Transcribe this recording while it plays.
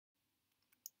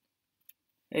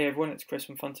Hey everyone, it's Chris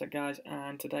from FunTech Guys,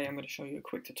 and today I'm going to show you a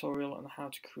quick tutorial on how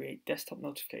to create desktop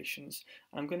notifications.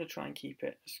 I'm going to try and keep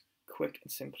it as quick and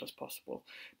simple as possible.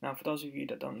 Now, for those of you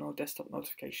that don't know, desktop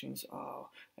notifications are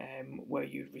where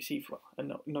you receive a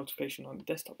notification on the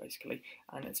desktop basically,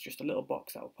 and it's just a little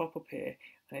box that will pop up here,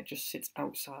 and it just sits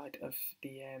outside of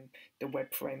the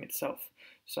web frame itself.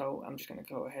 So I'm just going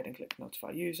to go ahead and click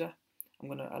Notify User. I'm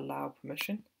going to allow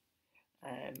permission.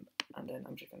 And then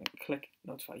I'm just going to click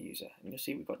Notify User, and you'll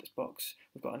see we've got this box,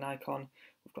 we've got an icon,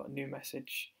 we've got a new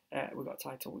message, we've got a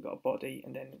title, we've got a body,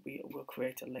 and then we will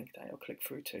create a link that you'll click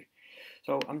through to.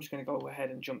 So I'm just going to go ahead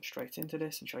and jump straight into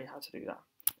this and show you how to do that.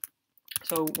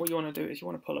 So what you want to do is you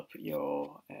want to pull up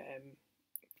your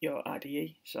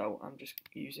IDE. So I'm just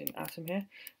using Atom here,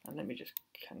 and let me just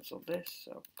cancel this,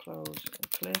 so close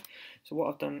and clear. So what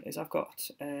I've done is I've got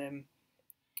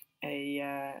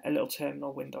a little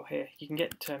terminal window here. You can get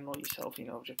the terminal yourself,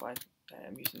 just by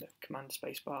using the command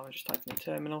spacebar and just typing in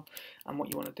terminal. And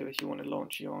what you want to do is you want to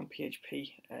launch your own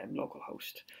PHP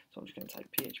localhost. So I'm just going to type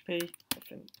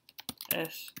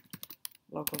PHP-s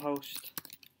localhost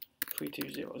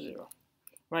 3200.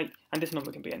 Right, and this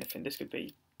number can be anything. This could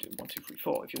be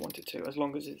 1234 if you wanted to, as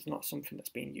long as it's not something that's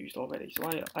being used already. So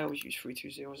I always use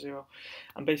 3200,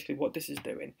 and basically what this is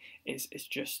doing is it's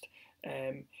just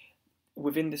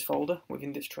within this folder,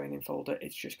 within this training folder,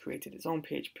 it's just created its own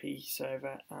PHP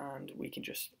server, and we can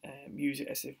just use it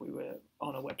as if we were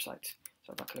on a website.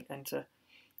 So if I click enter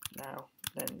now,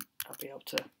 then I'll be able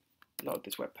to load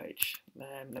this web page.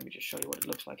 Let me just show you what it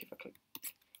looks like if I click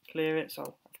clear it. So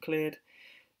I've cleared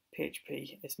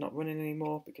PHP. It's not running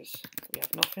anymore because we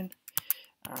have nothing.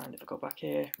 And if I go back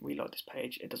here, reload this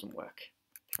page, it doesn't work.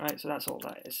 Right, so that's all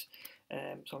that is.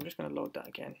 So I'm just going to load that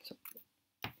again. So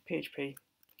PHP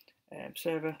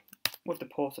server with the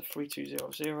port of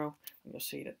 3200, and you'll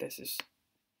see that this is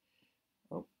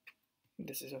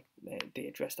the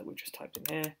address that we just typed in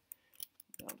here.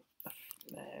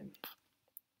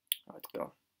 Right,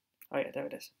 go. Oh yeah, there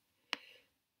it is.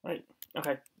 Right,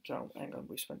 okay, so hang on,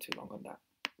 we spent too long on that.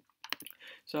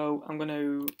 So I'm going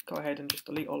to go ahead and just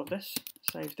delete all of this,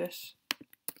 save this,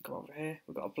 go over here,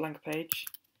 we've got a blank page,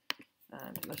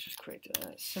 and let's just create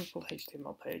a simple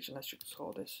HTML page, and let's just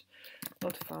call this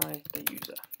notify the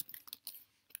user.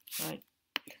 Right,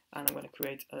 and I'm going to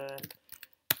create a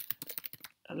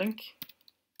link,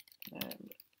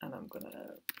 and I'm going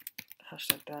to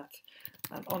hashtag that,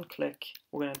 and on click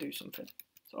we're going to do something.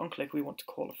 So on click we want to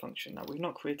call a function. Now we've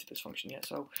not created this function yet,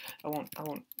 so I won't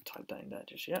type that in there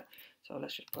just yet. So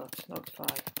let's just put notify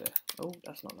the, oh,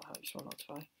 that's not how you spell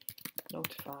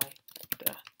notify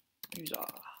the user.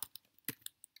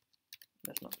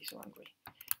 Let's not be so angry.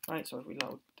 Right, so if we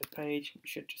load the page, we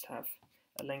should just have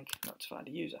a link, notify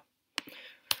the user.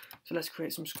 So let's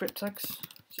create some script tags.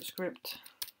 So script,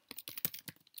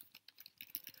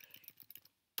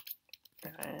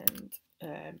 and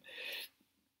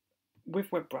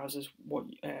with web browsers,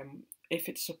 if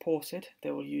it's supported,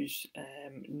 they will use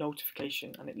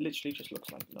notification, and it literally just looks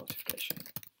like notification.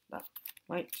 That,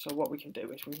 right. So what we can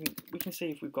do is we can see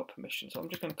if we've got permission. So I'm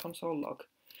just going to console log,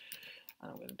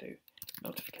 and I'm going to do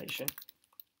notification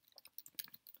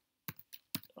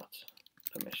dot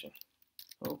permission.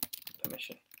 Oh,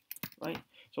 permission. Right.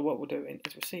 So what we're doing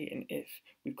is we're seeing if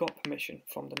we've got permission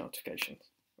from the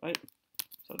notifications. Right.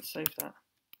 So let's save that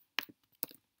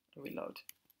and reload.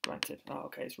 Granted. Oh,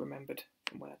 okay, it's remembered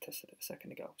from when I tested it a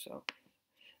second ago. So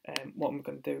what I'm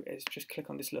going to do is just click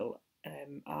on this little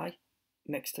I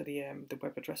next to the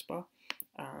web address bar,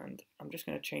 and I'm just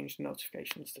going to change the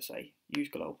notifications to say use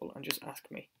global and just ask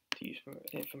me to use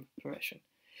permission.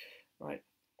 Right.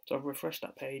 So I've refreshed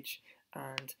that page,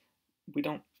 and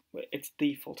it's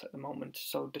default at the moment.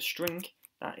 So the string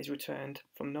that is returned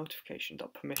from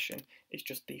notification.permission is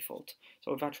just default.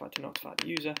 So if I try to notify the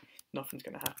user, nothing's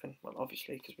going to happen. Well,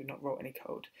 obviously, because we've not wrote any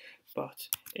code. But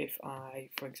if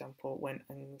I, for example, went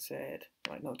and said,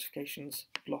 right, notifications,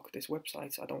 block this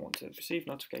website, I don't want to receive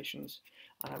notifications,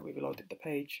 and I reloaded the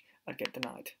page, I'd get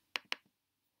denied.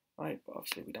 Right, but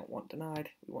obviously we don't want denied.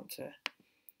 We want to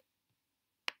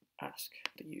ask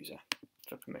the user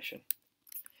for permission.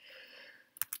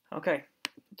 Okay,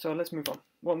 so let's move on.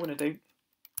 What I'm going to do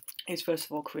is first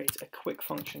of all create a quick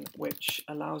function which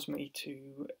allows me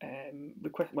to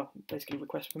request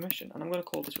permission, and I'm going to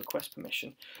call this request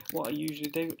permission. What I usually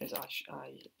do is I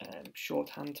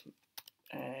shorthand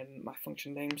my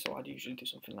function name, so I'd usually do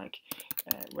something like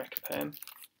rec perm,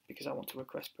 because I want to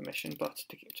request permission. But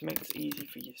to make this easy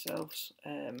for yourselves,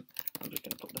 I'm just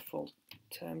going to put the full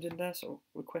terms in there, so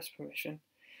request permission.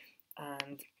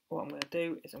 And what I'm going to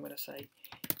do is I'm going to say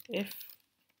if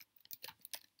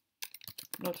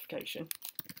notification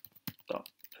dot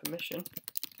permission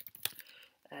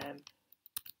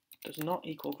does not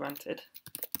equal granted,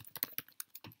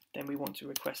 then we want to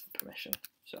request the permission.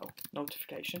 So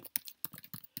notification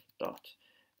dot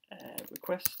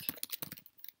request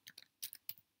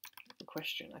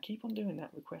question. I keep on doing that,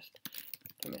 request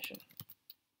permission.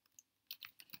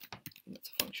 And that's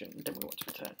a function, and then we want to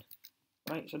return.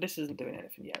 Right, so this isn't doing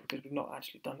anything yet because we've not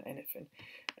actually done anything,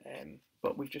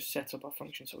 but we've just set up our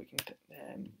function so we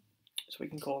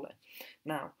can call it.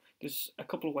 Now, there's a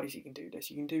couple of ways you can do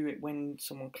this. You can do it when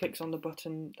someone clicks on the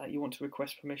button that you want to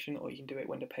request permission, or you can do it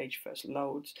when the page first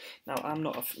loads. Now, I'm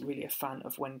not really a fan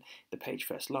of when the page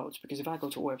first loads, because if I go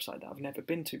to a website that I've never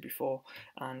been to before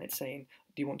and it's saying,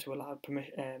 do you want to allow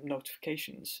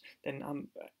notifications, then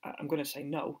I'm going to say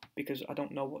no, because I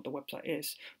don't know what the website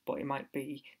is, but it might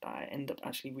be that I end up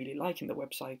actually really liking the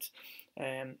website,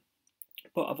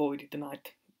 but I've already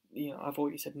denied, I've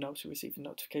already said no to receiving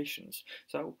notifications.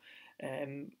 So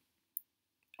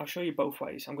I'll show you both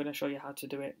ways. I'm going to show you how to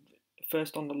do it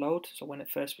first on the load, so when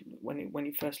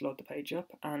you first load the page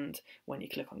up, and when you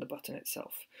click on the button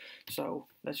itself. So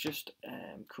let's just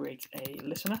create a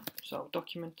listener. So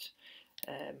document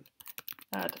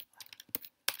add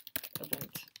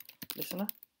event listener,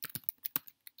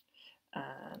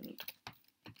 and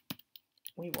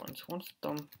we want, once the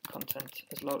DOM content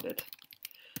is loaded,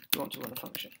 we want to run a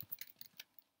function.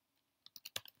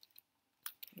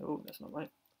 Oh, that's not right.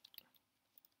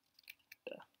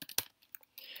 There.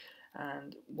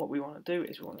 And what we want to do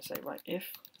is we want to say, right,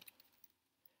 if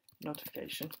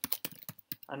notification,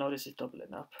 I know this is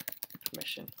doubling up,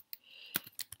 permission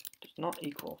does not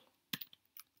equal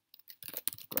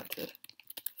granted,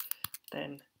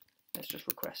 then let's just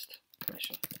request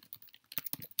permission.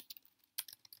 I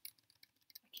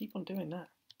keep on doing that.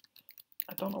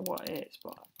 I don't know what it is,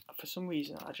 but for some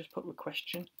reason I just put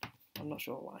question. I'm not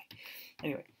sure why.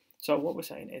 Anyway, so what we're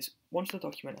saying is, once the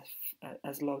document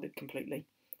has loaded completely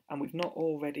and we've not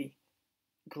already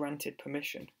granted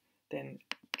permission, then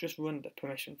just run the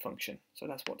permission function. So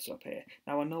that's what's up here.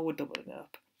 Now I know we're doubling it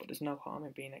up, but there's no harm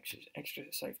in being extra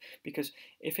safe, because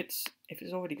if it's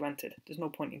already granted, there's no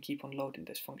point in keep on loading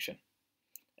this function.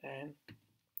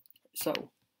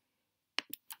 So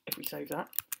if we save that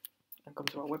and come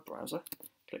to our web browser,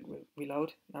 click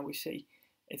reload, now we see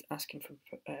it's asking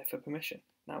for permission.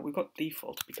 Now we've got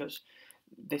default because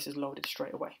this is loaded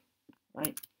straight away,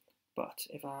 right? But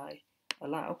if I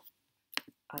allow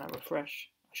and I refresh,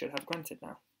 I should have granted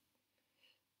now.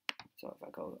 So if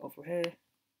I go over here,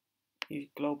 use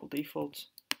global default,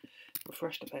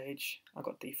 refresh the page, I've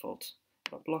got default.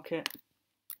 If I block it,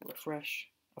 refresh,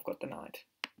 I've got denied,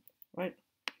 right?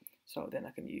 So then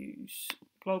I can use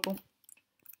global,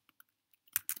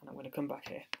 and I'm going to come back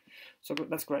here. So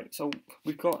that's great. So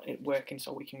we've got it working,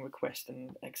 so we can request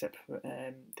and accept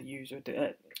the user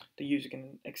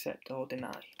can accept or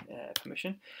deny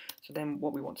permission. So then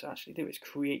what we want to actually do is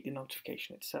create the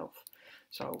notification itself.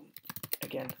 So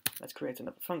again, let's create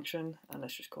another function, and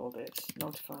let's just call this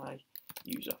notify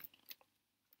user.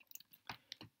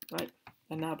 Right,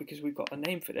 and now because we've got a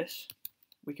name for this,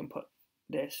 we can put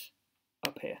this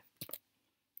up here.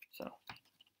 So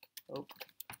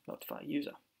notify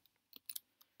user.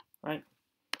 Right,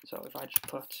 so if I just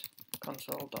put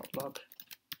console.log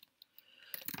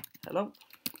hello,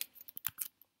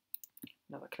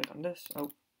 now I click on this, I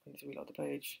need to reload the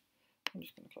page, I'm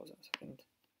just going to close that a second,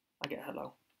 I get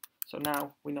hello. So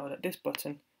now we know that this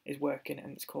button is working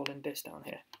and it's calling this down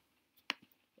here.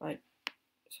 Right,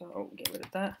 so get rid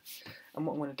of that, and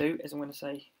what I'm going to do is I'm going to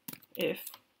say if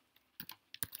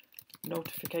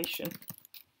notification,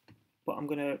 but I'm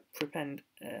going to prepend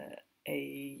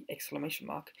a exclamation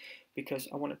mark, because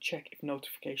I want to check if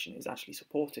notification is actually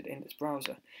supported in this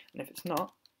browser, and if it's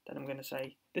not, then I'm going to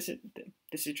say this is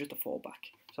just a fallback.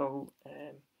 So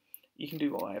you can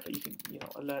do whatever, you can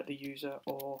alert the user,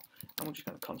 or I'm just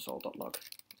going to console.log,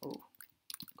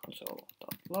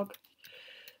 console.log,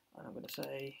 and I'm going to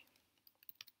say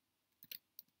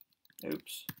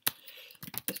oops,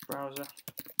 this browser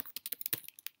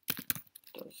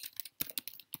does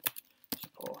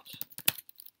support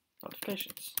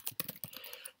notifications,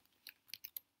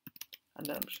 and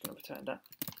then I'm just going to return that.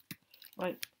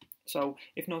 Right, so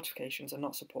if notifications are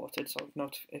not supported, so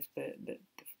if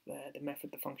the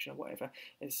method, the function or whatever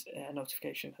is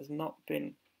notification has not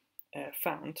been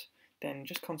found, then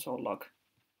just console log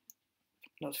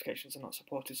notifications are not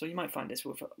supported. So you might find this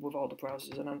with all the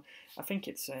browsers, and I think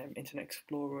it's Internet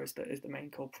Explorer is the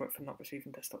main culprit for not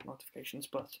receiving desktop notifications.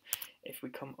 But if we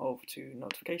come over to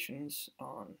notifications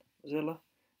on Mozilla,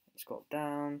 scroll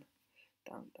down,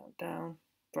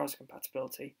 browser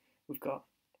compatibility, we've got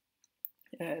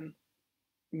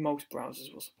most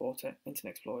browsers will support it.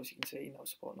 Internet Explorer, as you can see, no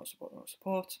support, no support, no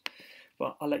support.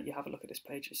 But I'll let you have a look at this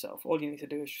page yourself. All you need to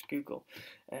do is just Google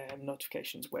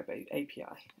notifications web API,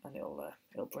 and it'll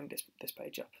bring this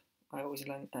page up. I always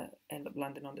end up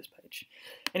landing on this page.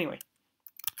 Anyway,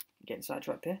 getting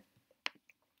sidetracked here.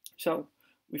 So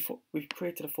we've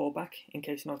created a fallback in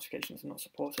case notifications are not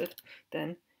supported.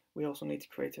 Then we also need to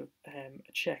create a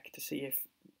check to see if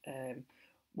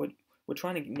we're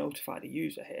trying to notify the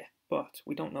user here, but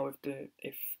we don't know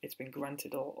if it's been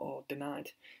granted or denied.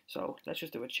 So let's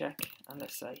just do a check, and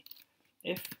let's say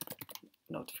if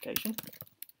notification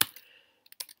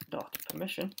dot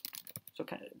permission, so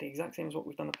the exact same as what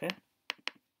we've done up here,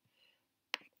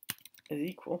 is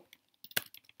equal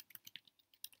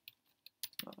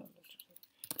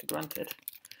to granted,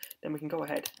 then we can go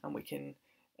ahead and we can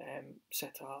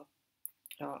set our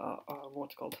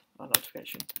what's called our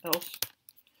notification. Else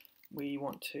we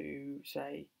want to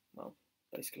say, well,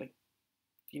 basically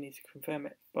you need to confirm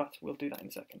it, but we'll do that in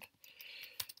a second.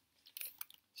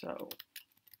 So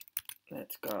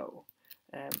let's go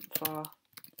var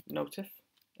notif.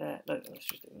 Let's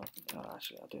just do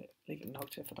actually I'll do it, leave it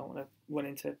notif. I don't want to run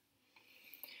into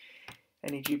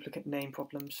any duplicate name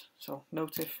problems. So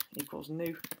notif equals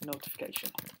new notification,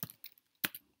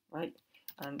 right?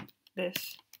 And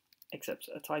this accepts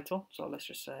a title. So let's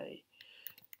just say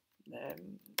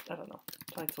I don't know,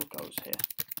 title goes here,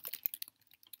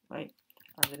 right?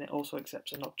 And then it also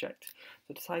accepts an object.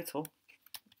 So the title,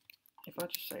 if I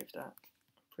just save that,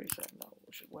 I'm pretty certain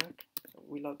that should work. So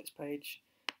we load this page,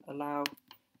 allow,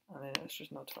 and then let's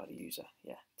just notify the user.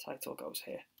 Yeah, title goes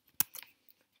here.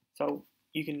 So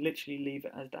you can literally leave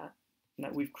it as that. Now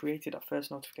we've created our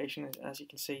first notification. As you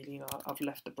can see, you know, I've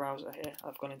left the browser here.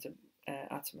 I've gone into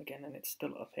Atom again, and it's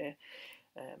still up here.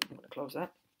 I'm going to close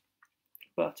that.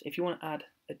 But if you want to add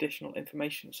additional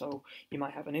information, so you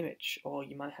might have an image, or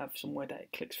you might have somewhere that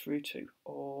it clicks through to,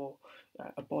 or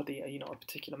a body, you know, a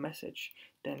particular message,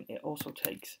 then it also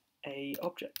takes a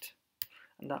object,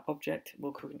 and that object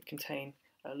will contain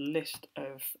a list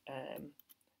of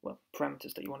well,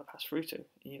 parameters that you want to pass through to,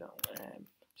 you know.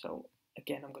 So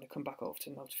again, I'm going to come back over to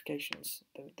notifications,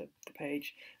 the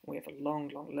page, and we have a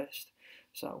long list.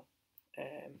 So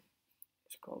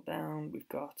scroll down, we've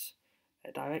got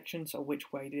a direction, so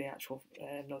which way the actual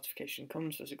notification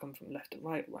comes. Does it come from left to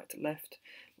right, right to left?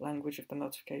 Language of the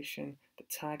notification, the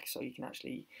tag, so you can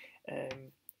actually,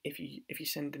 if you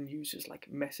send in users like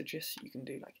messages, you can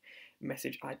do like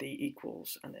message ID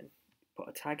equals, and then put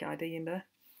a tag ID in there.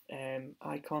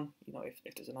 Icon, you know,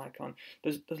 if there's an icon,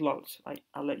 there's loads.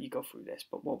 I'll let you go through this,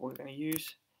 but what we're going to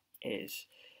use is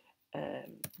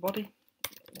body.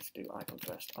 Let's do icon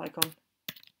first. Icon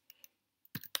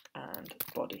and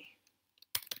body.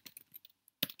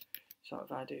 So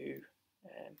if I do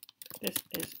this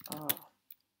is our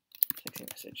sexy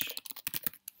message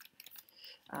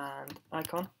and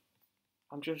icon,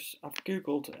 I've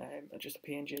googled just a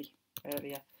PNG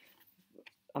earlier.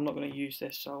 I'm not going to use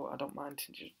this, so I don't mind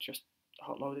just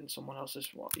hot loading someone else's,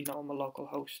 you know, I'm a local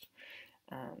host,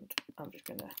 and I'm just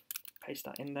going to paste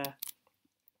that in there.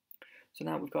 So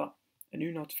now we've got a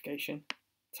new notification,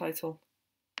 title,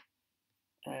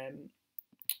 an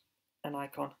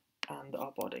icon, and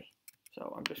our body.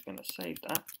 So I'm just going to save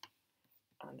that,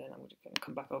 and then I'm just going to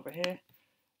come back over here.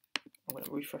 I'm going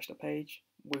to refresh the page.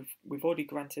 We've already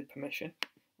granted permission.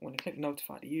 I'm going to click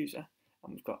notify the user,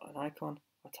 and we've got an icon,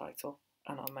 a title,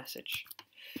 and our message.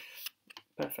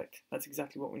 Perfect. That's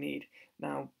exactly what we need.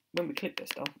 Now, when we click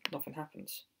this, though, nothing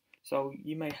happens. So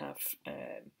you may have,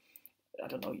 I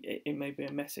don't know, it may be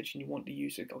a message, and you want the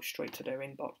user to go straight to their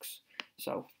inbox.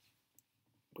 So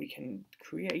we can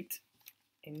create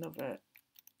another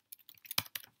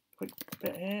quick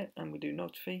bit here, and we do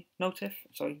notif,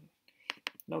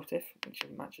 which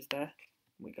matches there.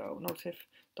 We go notif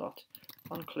dot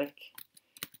on click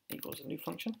equals a new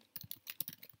function.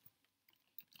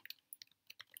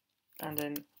 And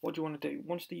then what do you want to do?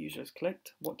 Once the user has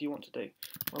clicked, what do you want to do?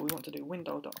 Well, we want to do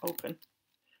window.open,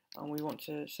 and we want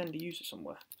to send the user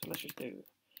somewhere. So let's just do,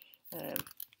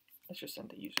 let's just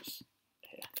send the users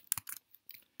here.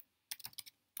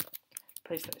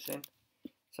 Paste this in.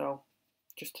 So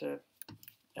just to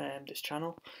this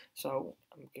channel. So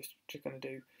I'm just going to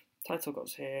do title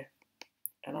goes here,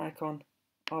 an icon,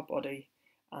 our body,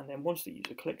 and then once the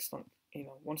user clicks on, you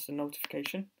know, once the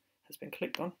notification has been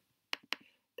clicked on,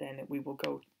 then we will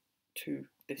go to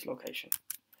this location.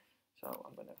 So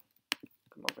I'm going to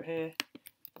come over here,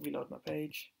 reload my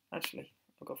page. Actually,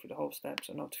 I'll go through the whole step.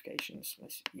 So notifications,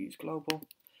 let's use global,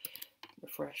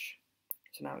 refresh.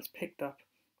 So now it's picked up.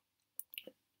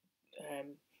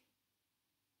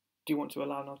 Do you want to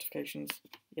allow notifications?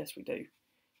 Yes, we do.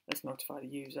 let's notify the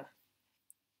user.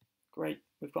 Great,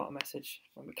 we've got a message.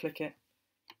 When we click it,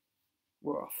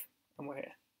 we're off and we're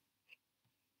here.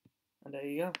 And there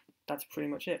you go. That's pretty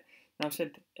much it. Now, I've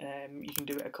said you can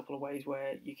do it a couple of ways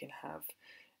where you can have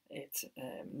it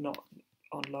not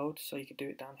on load. So you can do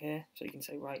it down here. So you can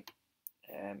say, right,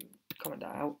 comment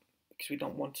that out because we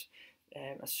don't want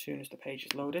as soon as the page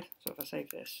is loaded. So if I save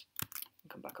this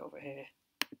and come back over here,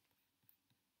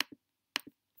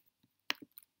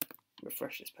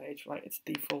 refresh this page, right? It's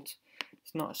default.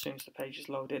 It's not as soon as the page is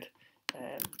loaded.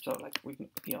 So like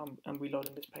I'm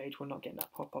reloading this page. We're not getting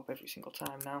that pop up every single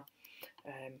time now.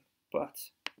 But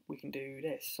we can do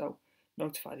this. So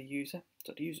notify the user.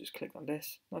 So the user's clicked on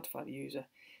this. Notify the user.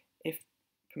 If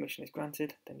permission is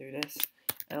granted, then do this.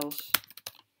 Else,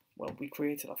 well, we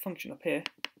created our function up here.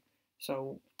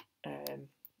 So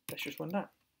let's just run that.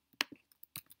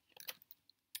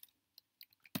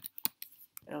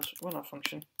 Else, run our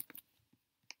function.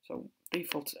 So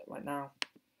default right now,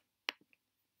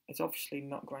 it's obviously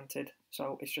not granted,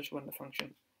 so it's just run the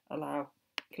function. Allow,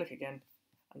 click again,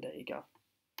 and there you go.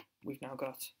 We've now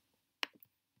got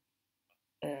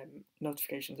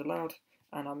notifications allowed,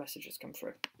 and our messages come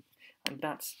through. And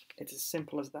it's as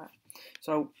simple as that.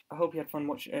 So I hope you had fun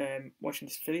watching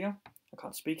this video. I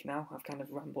can't speak now. I've kind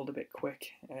of rambled a bit quick.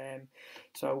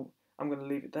 So I'm going to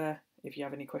leave it there. If you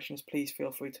have any questions, please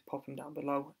feel free to pop them down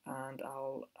below, and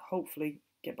I'll hopefully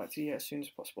get back to you as soon as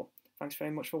possible. Thanks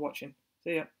very much for watching.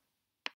 See ya.